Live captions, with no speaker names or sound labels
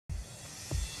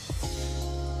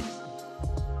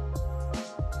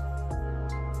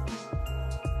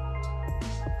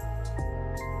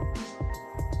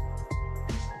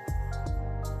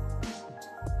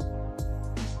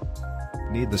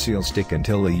Knead the seal stick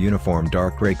until a uniform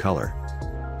dark gray color.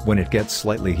 When it gets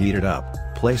slightly heated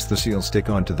up, place the seal stick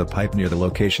onto the pipe near the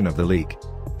location of the leak.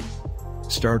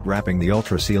 Start wrapping the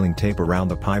ultra sealing tape around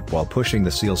the pipe while pushing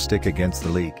the seal stick against the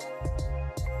leak.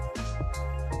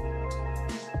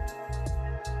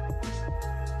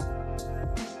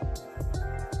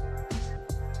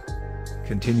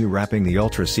 Continue wrapping the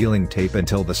ultra sealing tape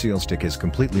until the seal stick is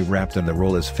completely wrapped and the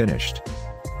roll is finished.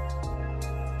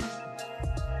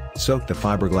 Soak the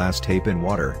fiberglass tape in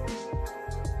water.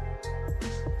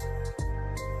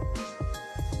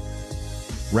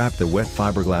 Wrap the wet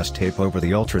fiberglass tape over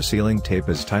the ultra sealing tape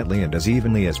as tightly and as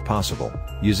evenly as possible,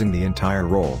 using the entire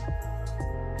roll.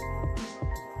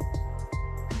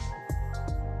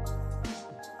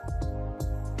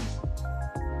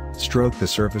 Stroke the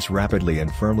surface rapidly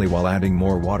and firmly while adding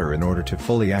more water in order to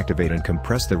fully activate and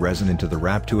compress the resin into the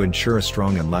wrap to ensure a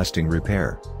strong and lasting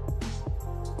repair.